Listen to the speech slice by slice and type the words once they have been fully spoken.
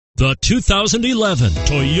The 2011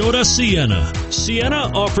 Toyota Sienna.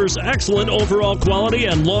 Sienna offers excellent overall quality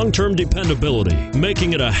and long-term dependability,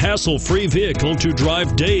 making it a hassle-free vehicle to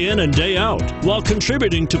drive day in and day out, while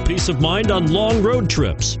contributing to peace of mind on long road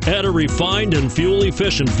trips. Add a refined and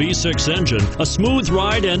fuel-efficient V6 engine, a smooth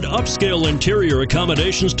ride, and upscale interior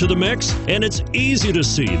accommodations to the mix, and it's easy to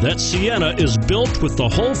see that Sienna is built with the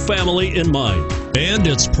whole family in mind. And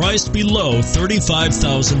it's priced below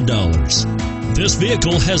 $35,000. This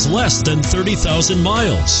vehicle has less than 30,000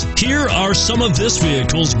 miles. Here are some of this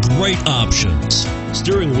vehicle's great options: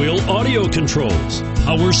 steering wheel audio controls,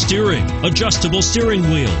 power steering, adjustable steering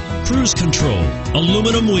wheel, cruise control,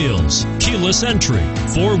 aluminum wheels, keyless entry,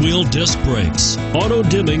 four-wheel disc brakes,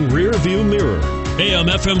 auto-dimming rear view mirror,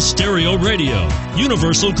 AM/FM stereo radio,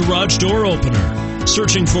 universal garage door opener.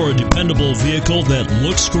 Searching for a dependable vehicle that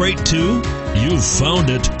looks great too? You've found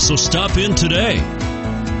it, so stop in today.